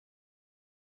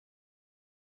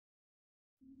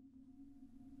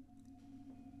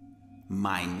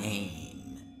My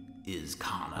name is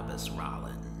Cannabis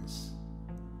Rollins.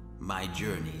 My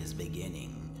journey is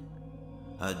beginning.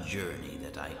 A journey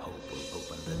that I hope will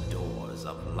open the doors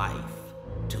of life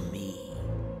to me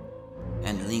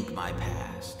and link my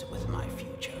past with my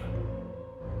future.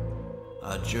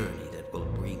 A journey that will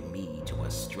bring me to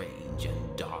a strange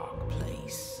and dark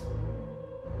place.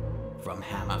 From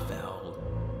Hammerfell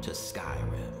to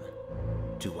Skyrim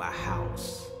to a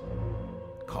house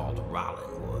called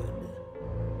Rollinwood.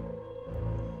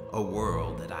 A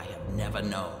world that I have never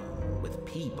known, with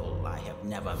people I have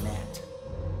never met.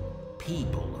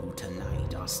 People who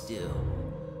tonight are still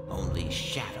only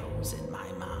shadows in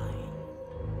my mind,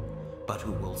 but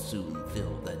who will soon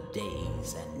fill the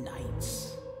days and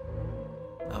nights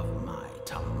of my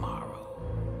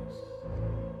tomorrows.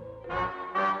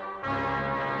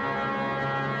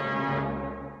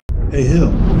 Hey,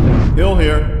 Hill. Hill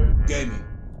here. Gaming.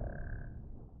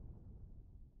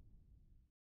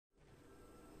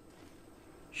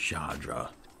 Chandra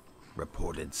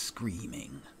reported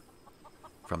screaming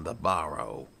from the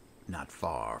barrow not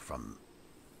far from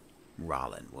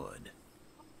Rollinwood.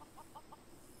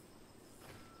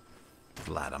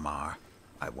 Vladimir,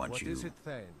 I want you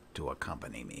to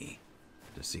accompany me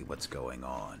to see what's going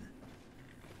on.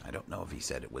 I don't know if he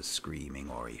said it was screaming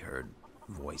or he heard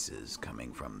voices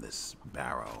coming from this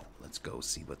barrow. Let's go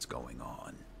see what's going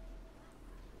on.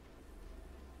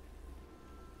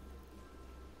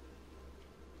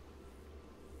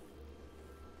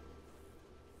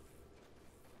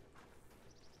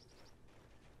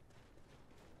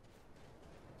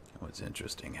 Oh, it's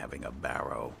interesting having a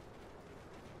barrow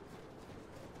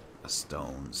a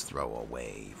stone's throw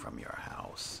away from your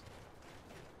house.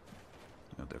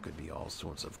 You know, there could be all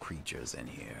sorts of creatures in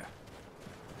here.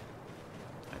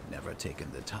 I've never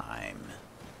taken the time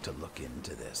to look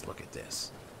into this. Look at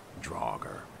this.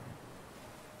 Draugr.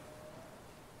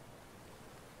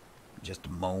 Just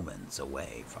moments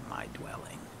away from my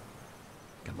dwelling.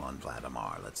 Come on,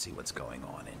 Vladimir, let's see what's going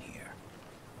on in here.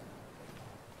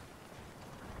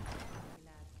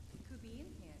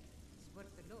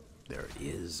 There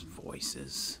is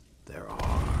voices. There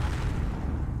are.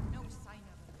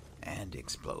 And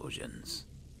explosions.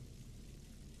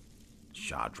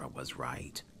 Chandra was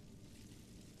right.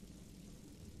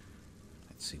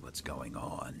 Let's see what's going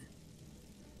on.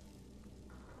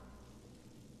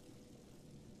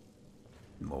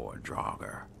 More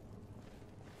Draugr.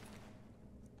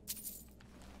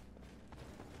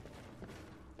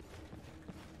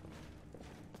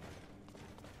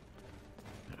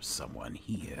 There's someone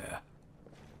here.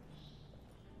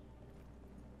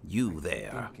 You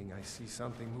there. Thinking I see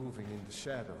something moving in the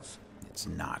shadows. It's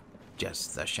not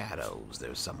just the shadows.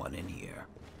 There's someone in here.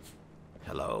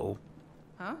 Hello?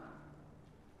 Huh?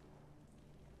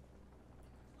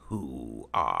 Who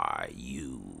are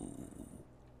you?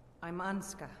 I'm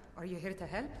Anska. Are you here to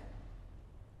help?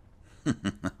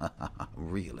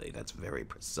 Really, that's very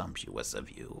presumptuous of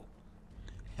you.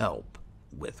 Help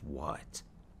with what?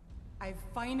 I've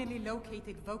finally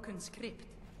located Vulcan's crypt.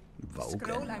 Vulcan? The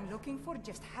scroll I'm looking for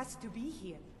just has to be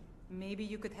here. Maybe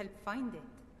you could help find it.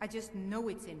 I just know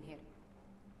it's in here.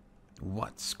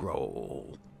 What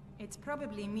scroll? It's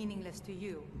probably meaningless to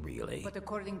you. Really? But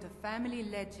according to family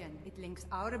legend, it links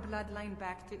our bloodline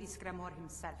back to Isgramor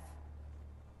himself.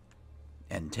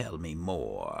 And tell me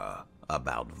more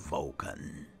about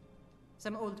Vulcan.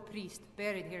 Some old priest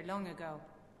buried here long ago.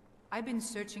 I've been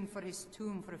searching for his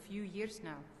tomb for a few years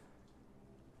now.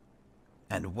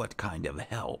 And what kind of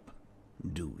help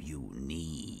do you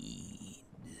need?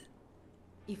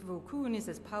 If Vokun is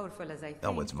as powerful as I think...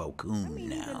 Oh, it's Vokun I may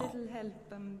need a now. little help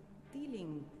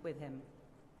dealing with him.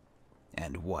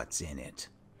 And what's in it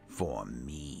for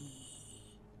me?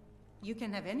 You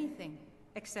can have anything,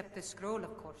 except the scroll,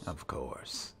 of course. Of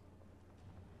course.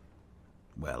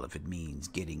 Well, if it means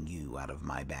getting you out of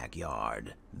my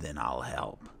backyard, then I'll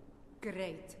help.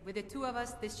 Great. With the two of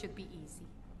us, this should be easy.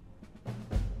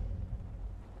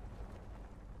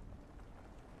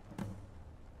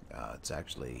 It's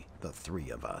actually the three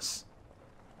of us.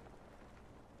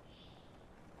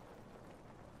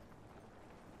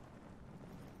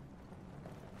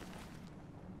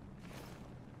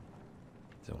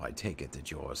 So I take it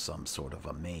that you're some sort of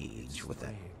a mage with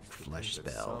that flesh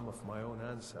spell. Some of my own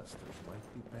ancestors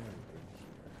might be buried in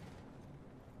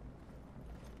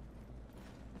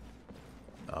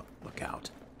here. Oh, look out.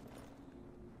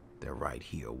 They're right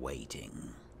here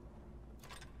waiting.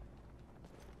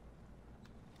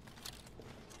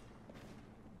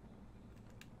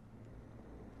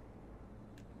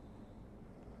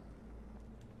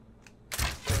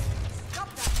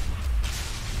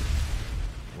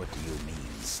 What do you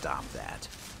mean, stop that?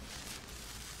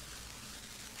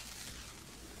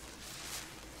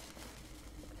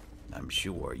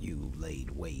 sure you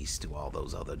laid waste to all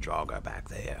those other Draugr back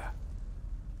there.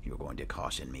 You're going to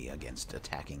caution me against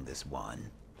attacking this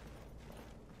one.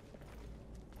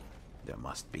 There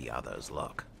must be others,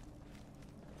 look.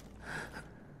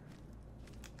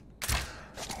 Did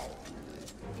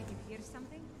you hear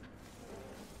something?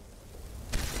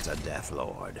 It's a Death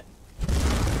Lord.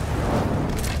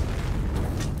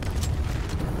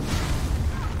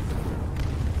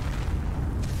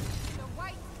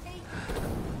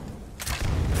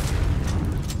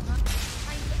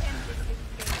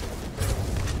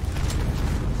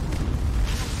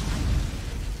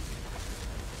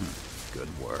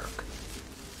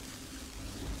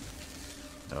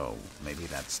 Oh, maybe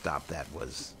that stop that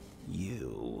was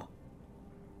you.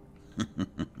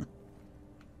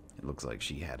 It looks like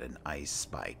she had an ice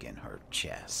spike in her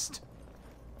chest.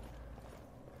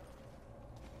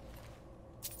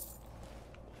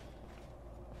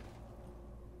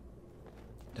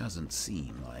 Doesn't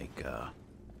seem like,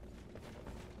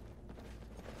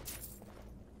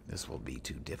 this will be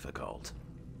too difficult.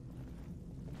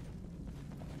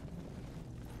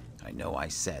 I know I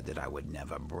said that I would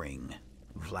never bring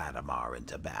Vladimir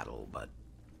into battle, but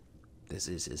this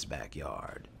is his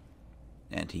backyard,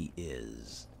 and he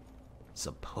is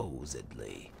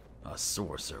supposedly a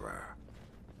sorcerer,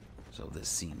 so this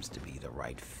seems to be the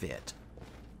right fit.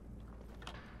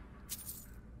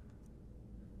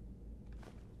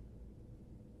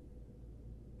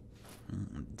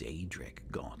 Daedric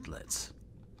gauntlets.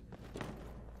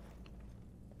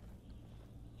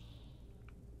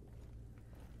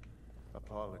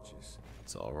 Apologies.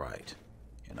 It's all right.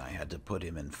 And I had to put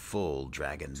him in full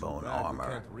dragonbone We armor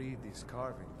can't read these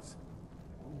carvings.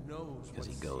 Who knows? because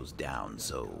he goes down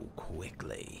so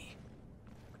quickly.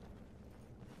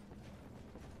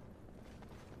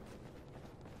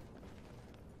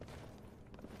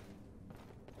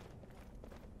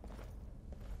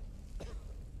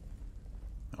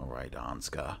 All right,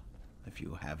 Anska, if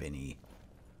you have any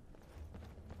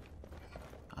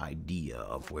idea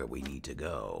of where we need to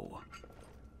go,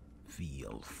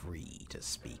 feel free to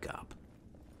speak up.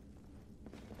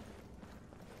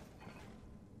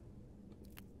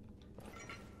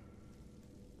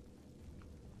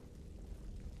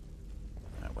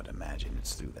 I would imagine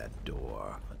it's through that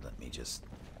door, but let me just...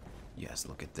 Yes,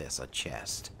 look at this, a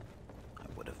chest. I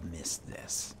would have missed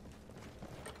this.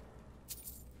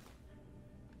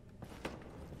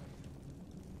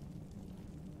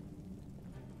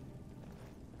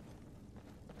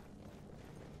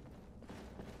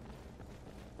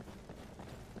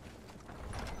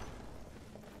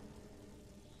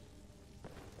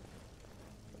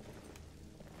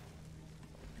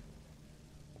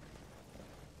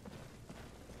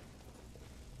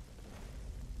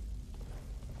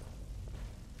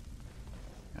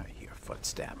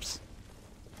 Footsteps.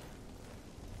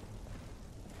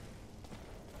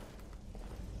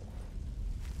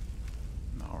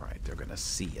 All right, they're gonna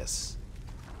see us.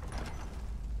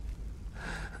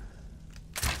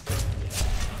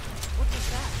 What was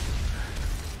that?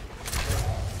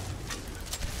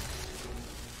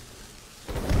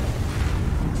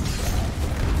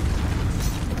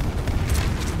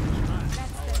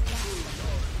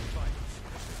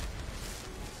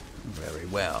 Very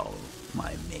well,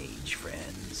 my mage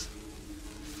friends.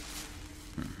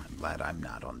 I'm glad I'm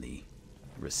not on the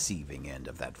receiving end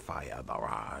of that fire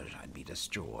barrage. I'd be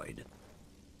destroyed.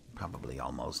 Probably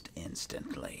almost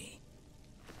instantly.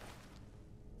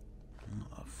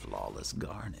 A flawless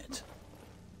garnet.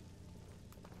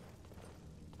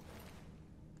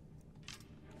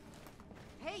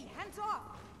 Hey, hands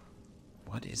off!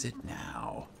 What is it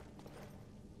now?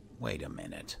 Wait a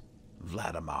minute.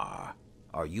 Vladimir,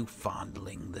 are you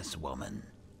fondling this woman?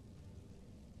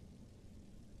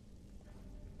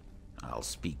 I'll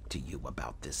speak to you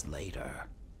about this later.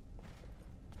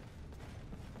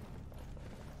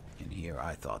 And here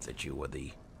I thought that you were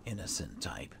the innocent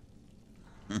type.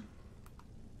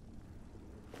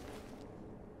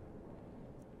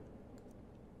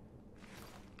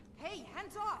 Hey,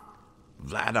 hands off!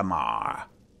 Vladimir!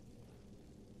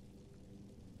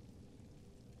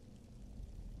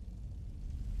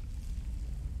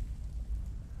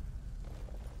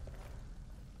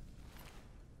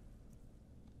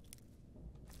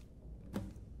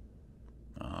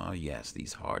 Oh yes,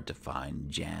 these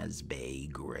hard-to-find Jazbay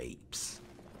grapes.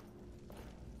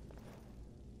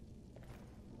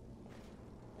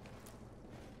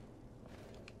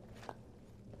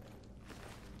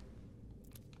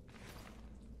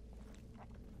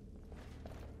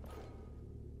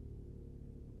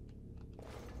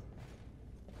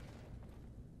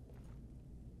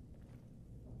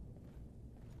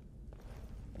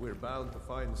 We're bound to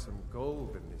find some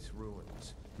gold in these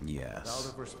ruins. Yes.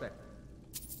 Out of respect,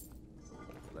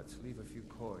 let's leave a few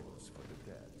coins for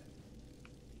the dead.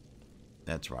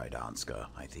 That's right, Anska.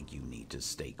 I think you need to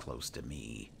stay close to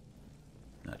me.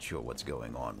 Not sure what's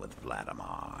going on with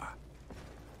Vladimir.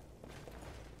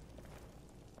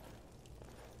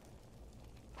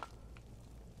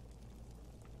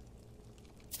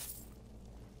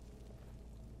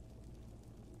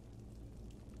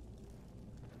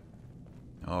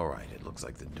 Alright, it looks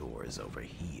like the door is over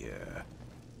here.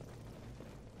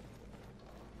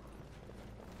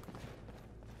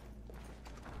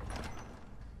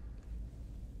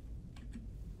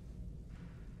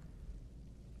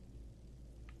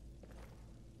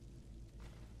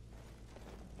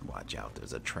 Watch out,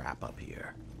 there's a trap up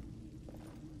here.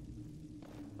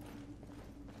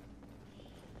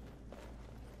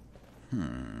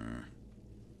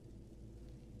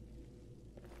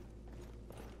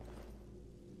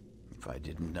 If I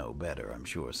didn't know better, I'm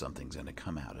sure something's gonna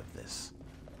come out of this.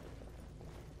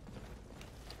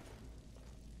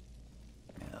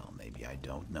 Well, maybe I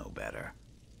don't know better.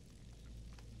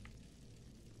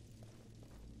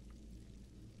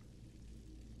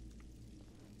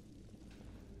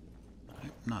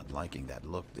 I'm not liking that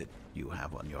look that you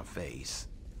have on your face.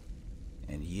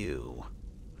 And you.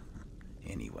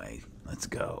 Anyway, let's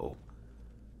go.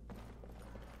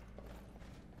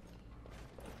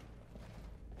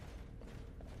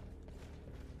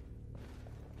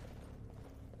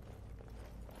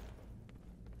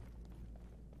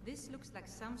 This looks like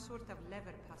some sort of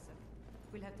lever puzzle.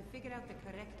 We'll have to figure out the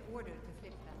correct order to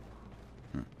flip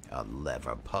them. A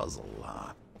lever puzzle,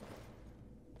 huh?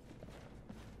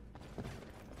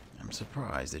 I'm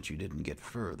surprised that you didn't get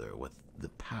further with the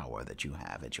power that you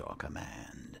have at your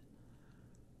command.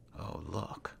 Oh,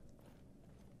 look.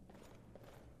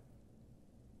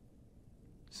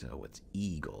 So it's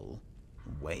eagle,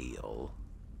 whale,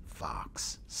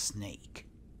 fox, snake.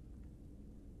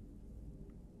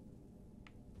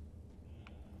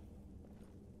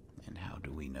 And how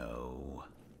do we know?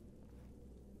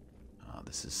 Oh,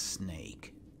 this is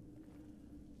snake.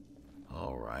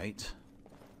 All right.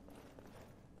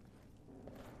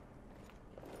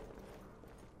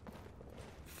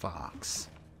 Fox.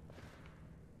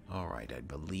 All right, I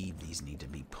believe these need to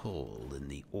be pulled in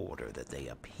the order that they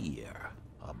appear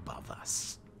above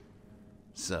us.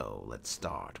 So let's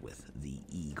start with the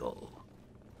eagle.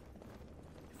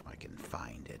 If I can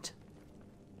find it.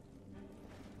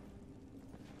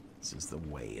 This is the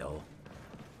whale.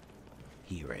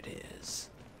 Here it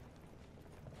is.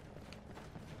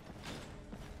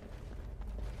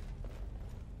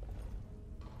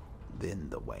 Then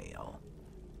the whale.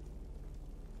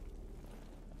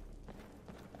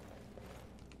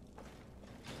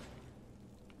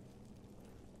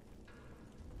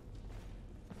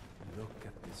 Look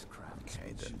at this craft.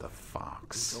 Okay, then the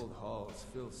fox. These old halls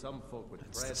fill some folk with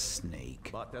That's bread, the snake.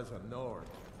 but as a Nord,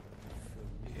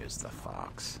 Here's the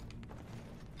fox.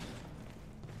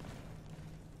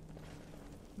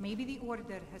 Maybe the order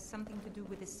has something to do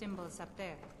with the symbols up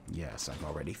there. Yes, I've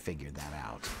already figured that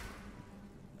out.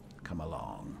 Come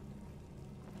along.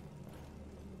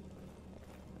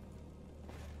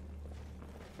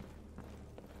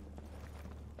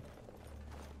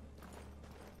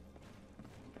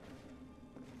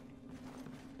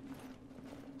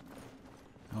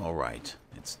 All right,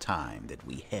 it's time that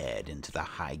we head into the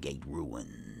Highgate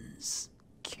ruins.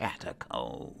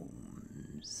 Catacombs.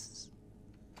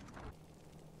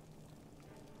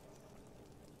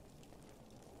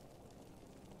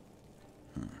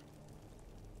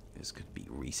 This could be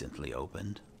recently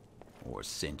opened, or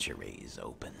centuries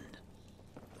opened.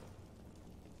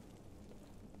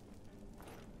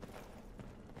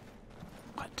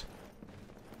 What?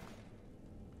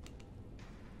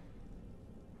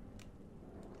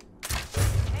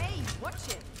 Hey, watch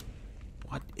it!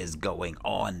 What is going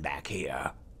on back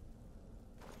here?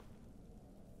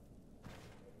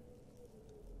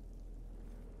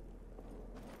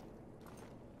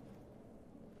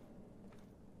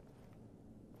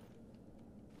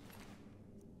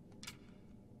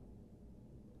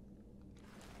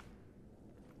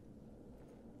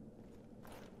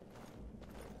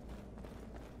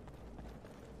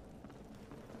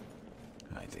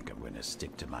 I think I'm going to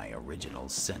stick to my original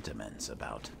sentiments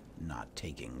about not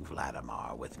taking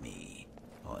Vladimir with me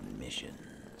on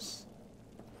missions.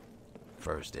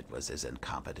 First it was his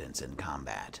incompetence in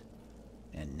combat,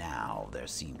 and now there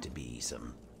seem to be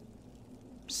some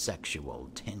sexual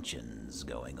tensions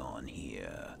going on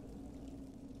here.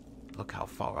 Look how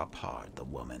far apart the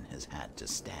woman has had to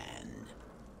stand.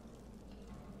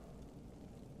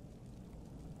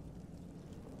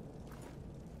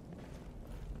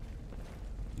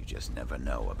 You just never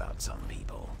know about some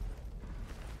people.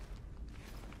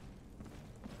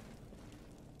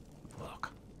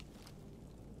 Look.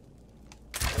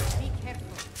 Be careful.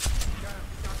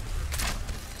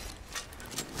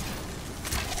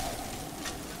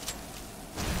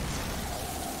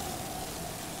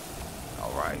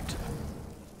 All right.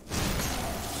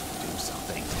 Do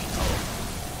something. Oh.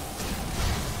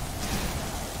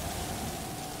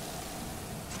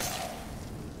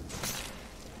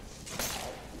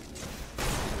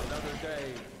 Another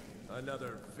day,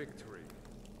 another victory.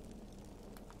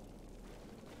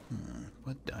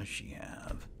 What does she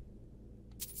have?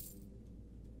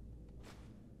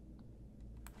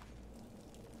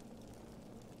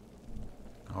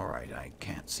 All right, I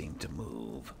can't seem to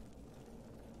move.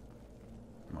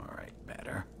 All right,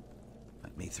 better.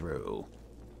 Let me through.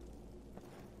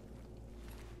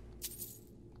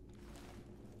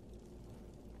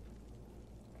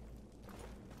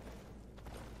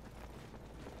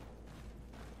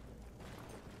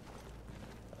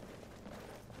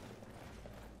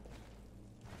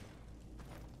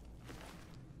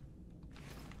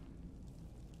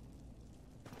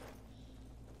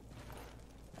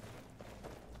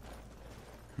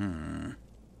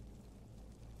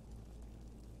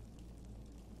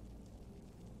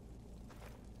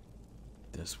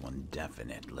 This one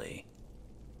definitely.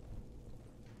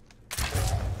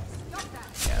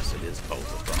 Yes, it is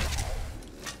both of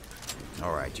them.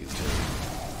 All right, you two.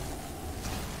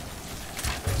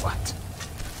 What?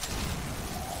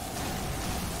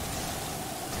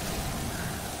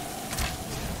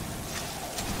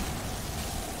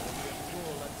 Only a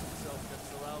fool lets himself get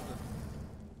surrounded.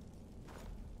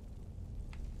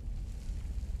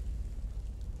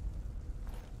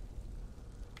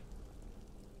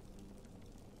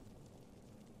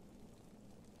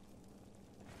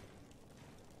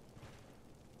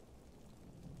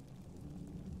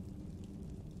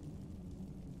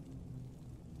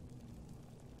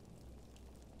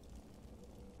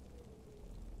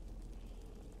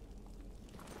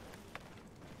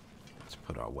 Let's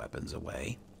put our weapons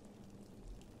away.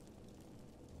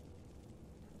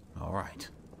 All right.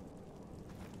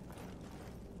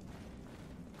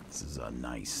 This is a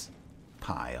nice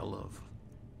pile of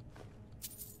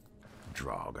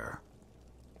Draugr.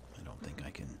 I don't think I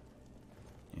can...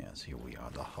 Yes, here we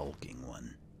are, the hulking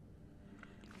one.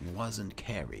 Wasn't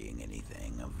carrying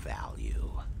anything of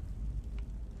value.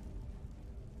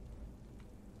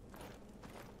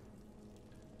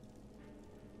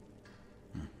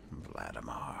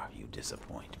 Vladimir, you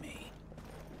disappoint me.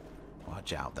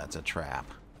 Watch out, that's a trap.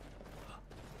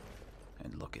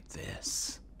 And look at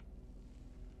this.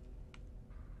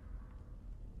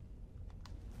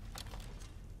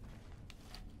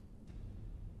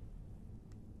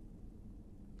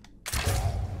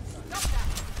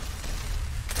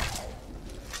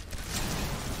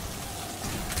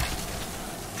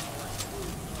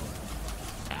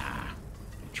 Ah,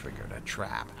 it triggered a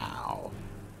trap. Ow.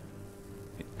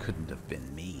 It couldn't have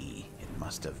been me. It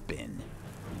must have been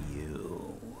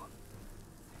you.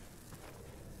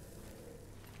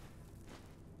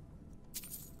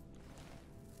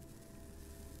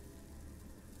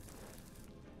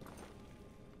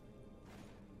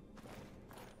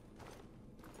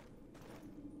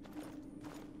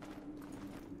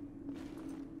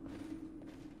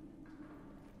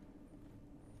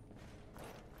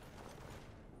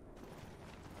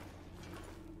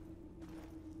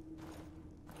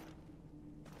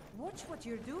 Watch what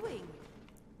you're doing.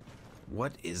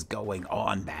 What is going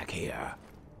on back here?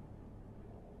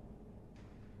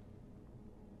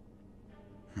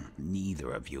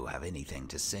 Neither of you have anything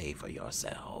to say for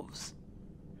yourselves.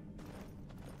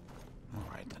 All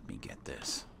right, let me get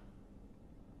this.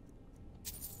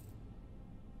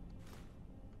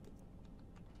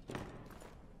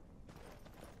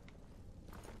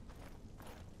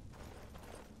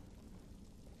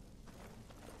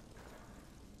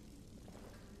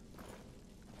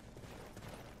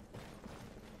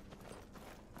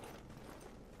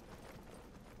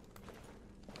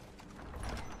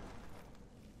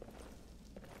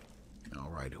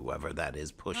 Whoever that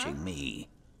is pushing me.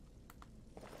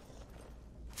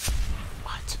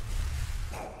 What?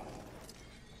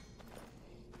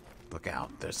 Look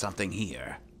out, there's something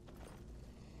here.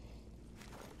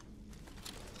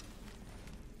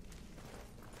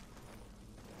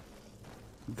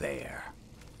 There.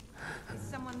 Is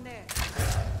someone there?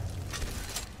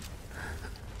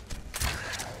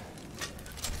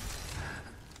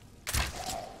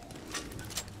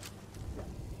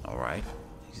 All right.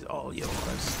 He's all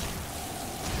yours.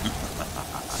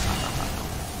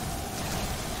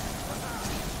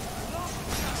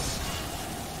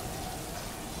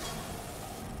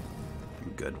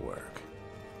 Good work.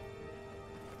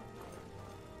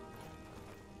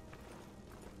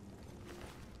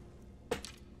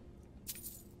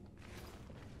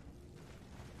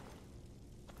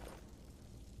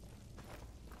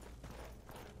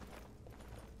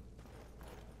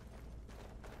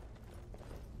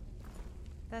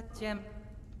 That gem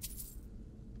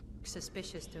looks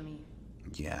suspicious to me.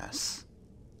 Yes.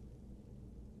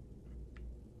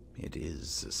 It is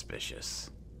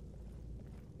suspicious.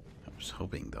 I was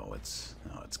hoping, though, it's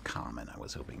common. I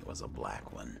was hoping it was a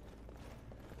black one.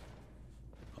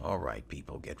 Alright,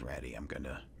 people, get ready. I'm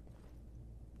gonna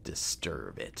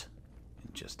disturb it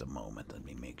in just a moment. Let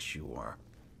me make sure.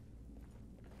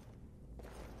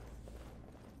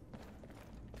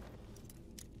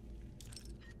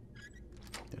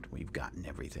 That we've gotten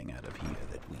everything out of here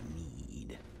that we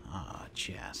need. Ah,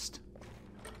 chest.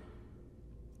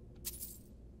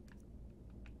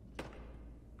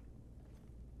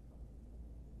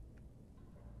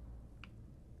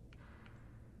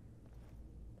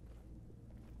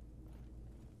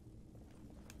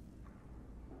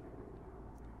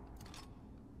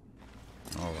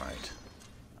 Alright.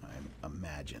 I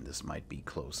imagine this might be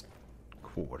close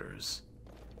quarters.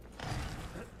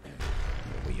 Here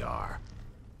we are.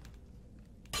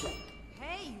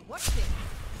 Hey, what's it?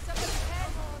 Somebody's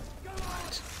head. Come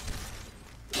on!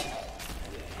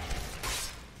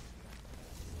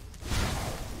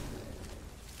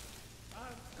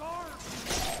 Guard!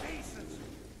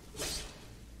 Faces!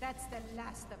 That's the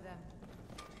last of them.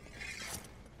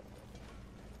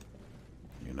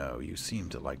 You know, you seem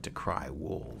to like to cry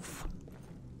wolf.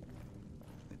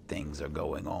 Things are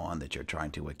going on that you're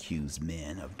trying to accuse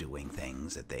men of doing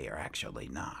things that they are actually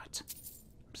not.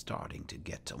 I'm starting to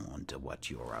get on to what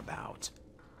you're about.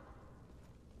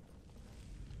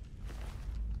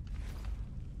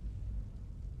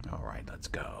 Alright, let's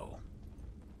go.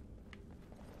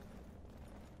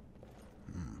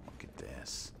 Look at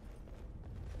this.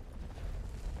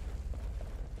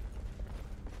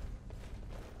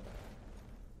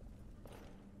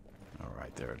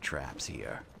 Alright, there are traps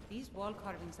here. These wall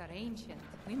carvings are ancient.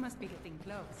 We must be getting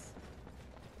close.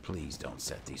 Please don't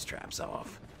set these traps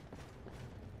off.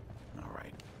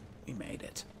 Alright, we made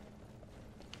it.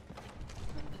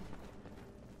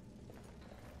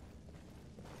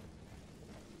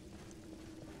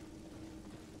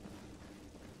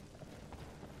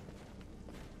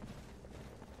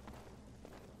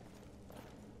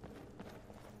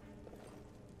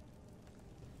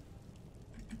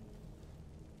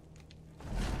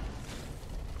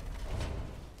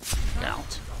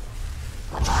 Out.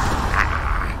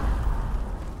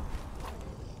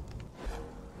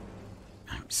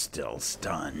 I'm still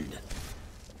stunned.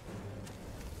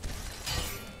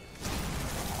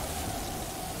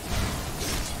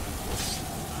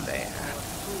 There.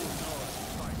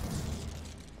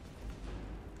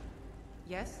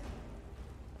 Yes?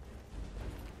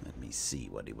 Let me see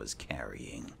what he was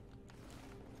carrying.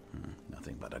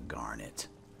 Nothing but a garnet.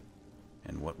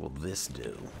 And what will this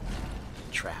do?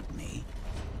 Trap me?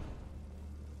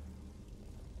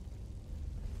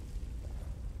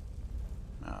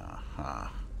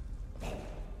 Aha.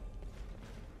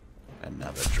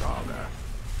 Another Draugr.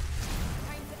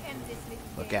 Time to end this little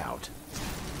Look game. out.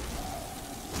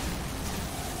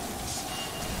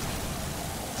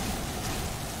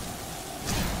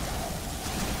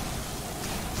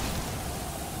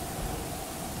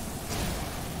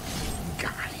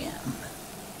 Got him.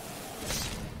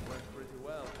 Went pretty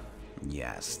well.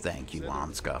 Yes, thank you,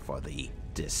 Anska, for the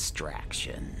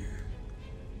distraction.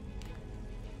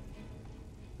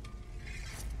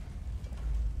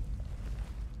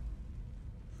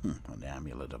 An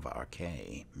amulet of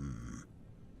Archay.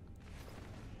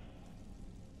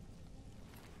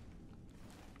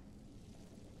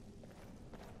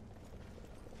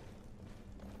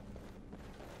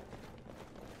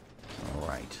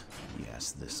 Alright.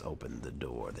 Yes, this opened the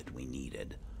door that we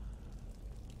needed.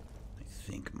 I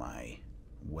think my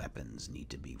weapons need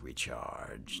to be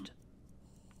recharged.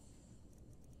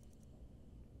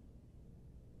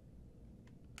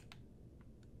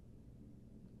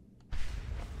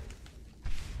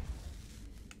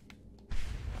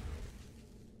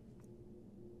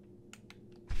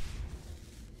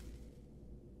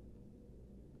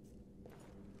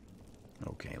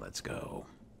 Okay, let's go.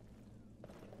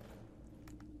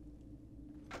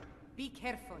 Be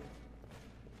careful.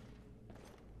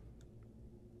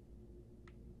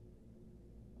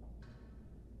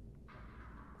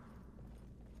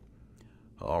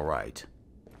 All right.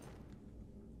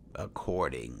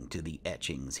 According to the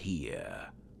etchings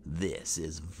here, this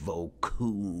is Vokun's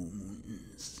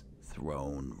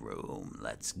throne room.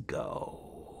 Let's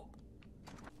go.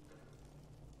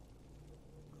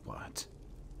 What?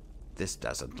 This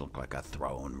doesn't look like a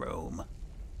throne room.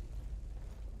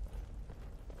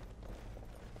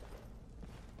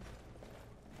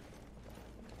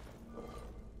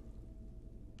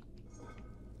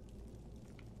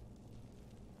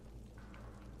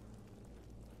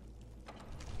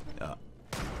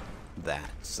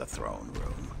 That's a throne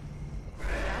room.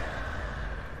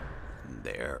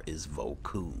 There is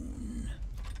Vokun.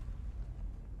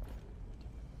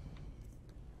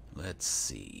 Let's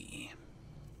see.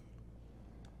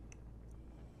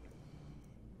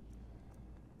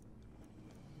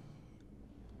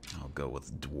 I'll go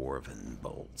with dwarven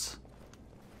bolts.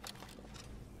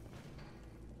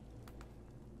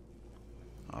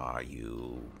 Are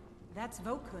you... That's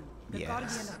Vokun, the Yes.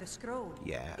 guardian of the scroll.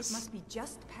 Yes. It must be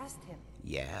just past him.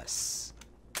 Yes.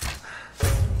 Be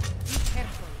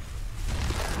careful.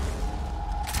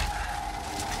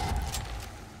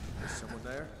 Is someone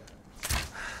there?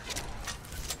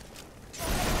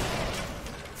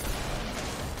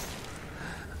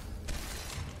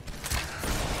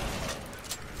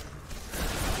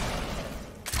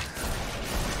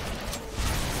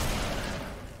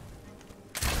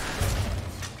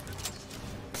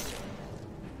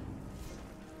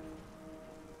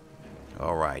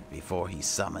 All right, before he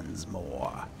summons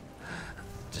more,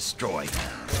 destroy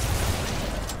him.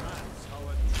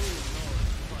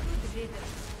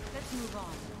 Let's move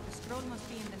on. The scroll must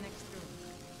be in the next room.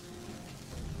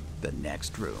 The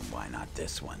next room, why not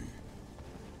this one?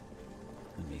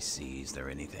 Let me see, is there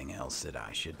anything else that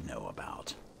I should know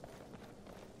about?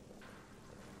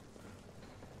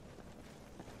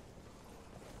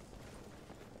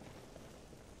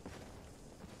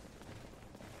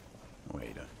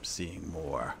 Wait, I'm seeing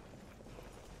more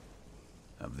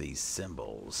of these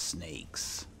symbols,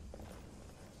 snakes.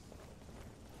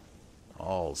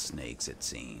 All snakes, it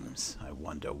seems. I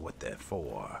wonder what they're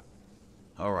for.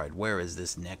 Alright, where is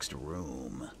this next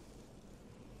room?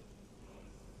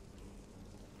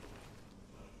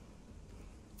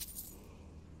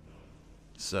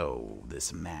 So,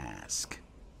 this mask.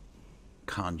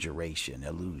 Conjuration,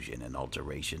 illusion, and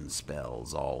alteration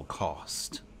spells all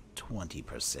cost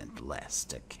 20% less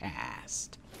to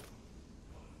cast.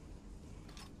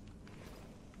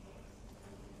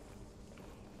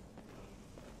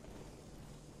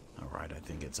 Alright, I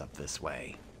think it's up this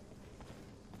way.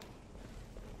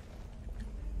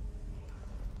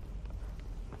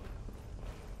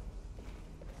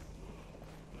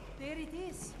 There it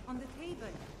is, on the table.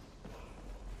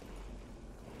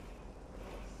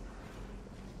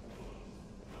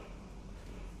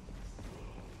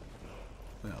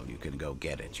 Well, you can go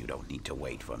get it. You don't need to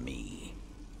wait for me.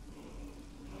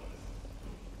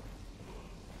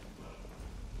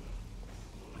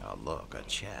 Oh, look, a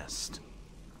chest.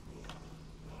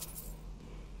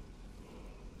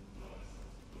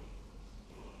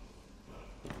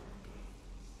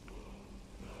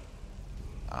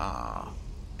 Ah,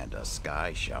 and a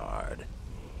sky shard.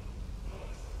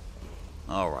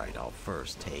 Alright, I'll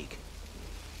first take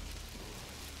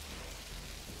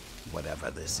whatever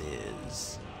this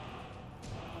is.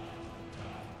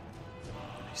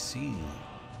 I see.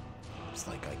 It's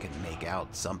like I can make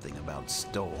out something about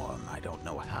storm. I don't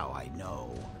know how I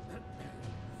know.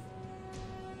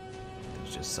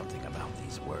 There's just something about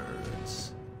these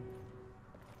words.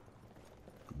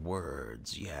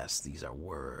 Words, yes, these are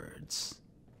words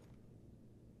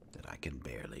that I can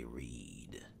barely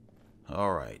read.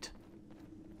 Alright.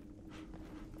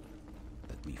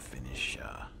 Let me finish,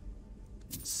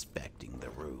 inspecting the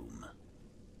room.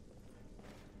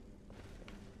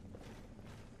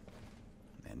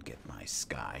 And get my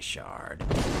sky shard.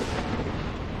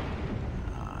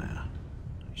 I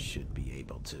should be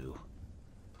able to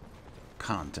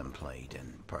contemplate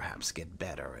and perhaps get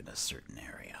better in a certain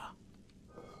area.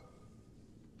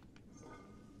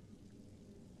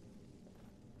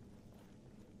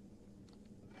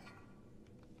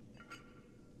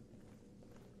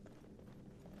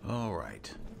 All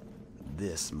right.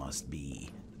 This must be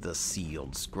the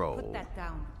sealed scroll. Put that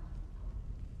down.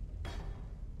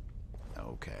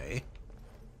 Okay.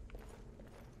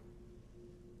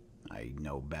 I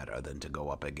know better than to go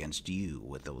up against you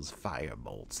with those fire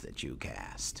bolts that you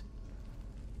cast.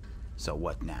 So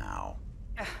what now?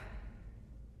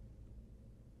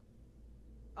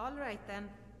 All right, then.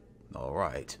 All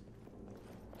right.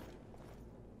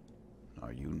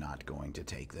 Are you not going to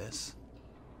take this?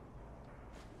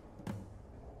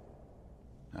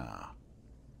 Ah.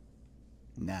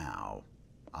 Now,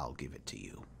 I'll give it to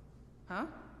you. Huh?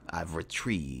 I've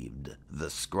retrieved the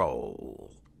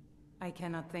scroll. I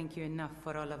cannot thank you enough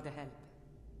for all of the help.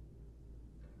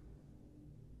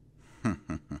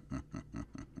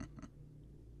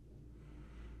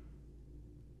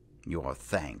 Your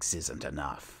thanks isn't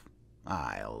enough.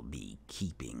 I'll be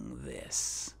keeping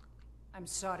this. I'm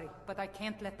sorry, but I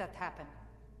can't let that happen.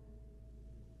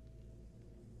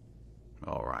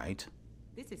 All right.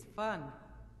 This is fun.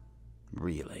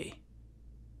 Really?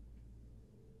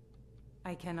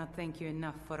 I cannot thank you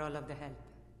enough for all of the help.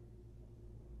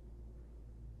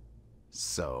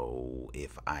 So,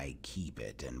 if I keep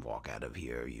it and walk out of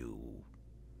here, you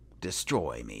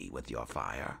destroy me with your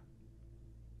fire?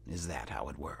 Is that how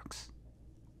it works?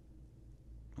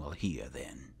 Well, here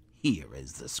then. Here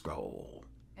is the scroll.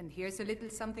 And here's a little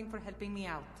something for helping me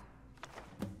out.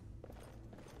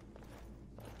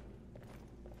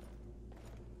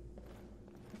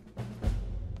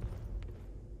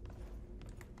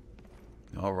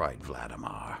 All right,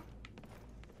 Vladimir.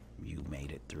 You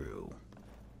made it through.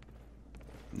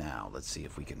 Now, let's see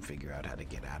if we can figure out how to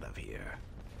get out of here.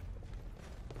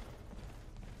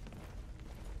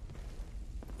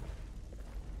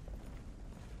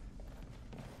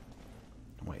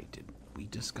 Wait, did we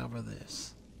discover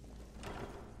this?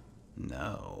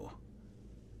 No.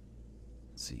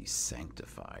 Let's see,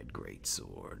 sanctified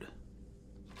greatsword.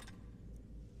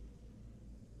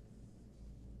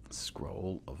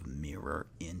 Scroll of mirror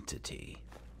entity.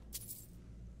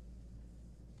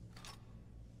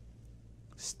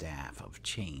 Staff of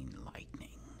chain lightning.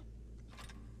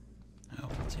 I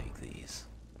will take these.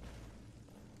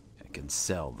 I can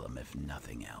sell them if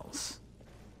nothing else.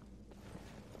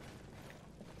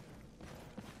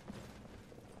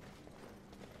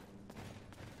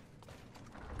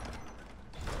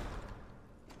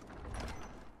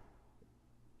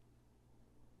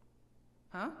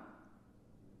 Huh?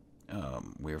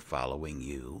 We're following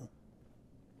you.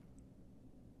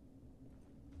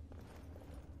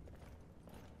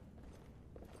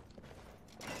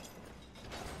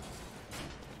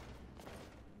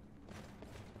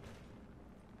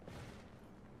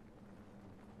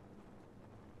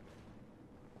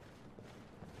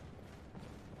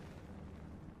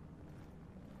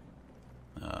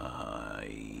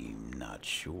 I'm not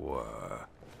sure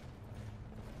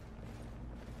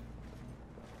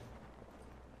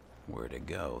where to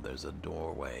go. There's a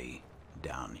doorway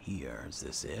down here. Is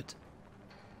this it?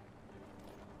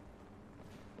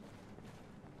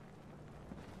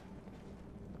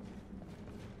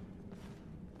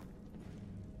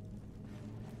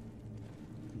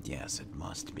 Yes, it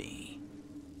must be.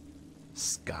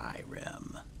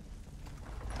 Skyrim.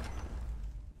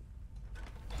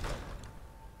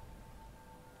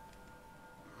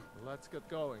 Let's get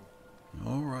going.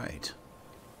 All right.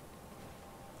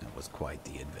 That was quite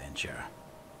the adventure.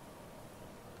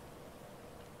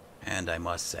 And I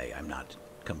must say, I'm not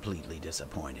completely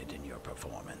disappointed in your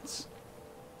performance.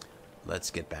 Let's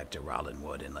get back to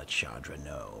Rollinwood and let Chandra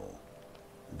know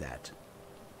that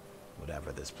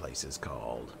whatever this place is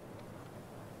called,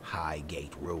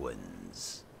 Highgate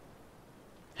Ruins,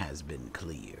 has been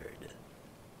cleared.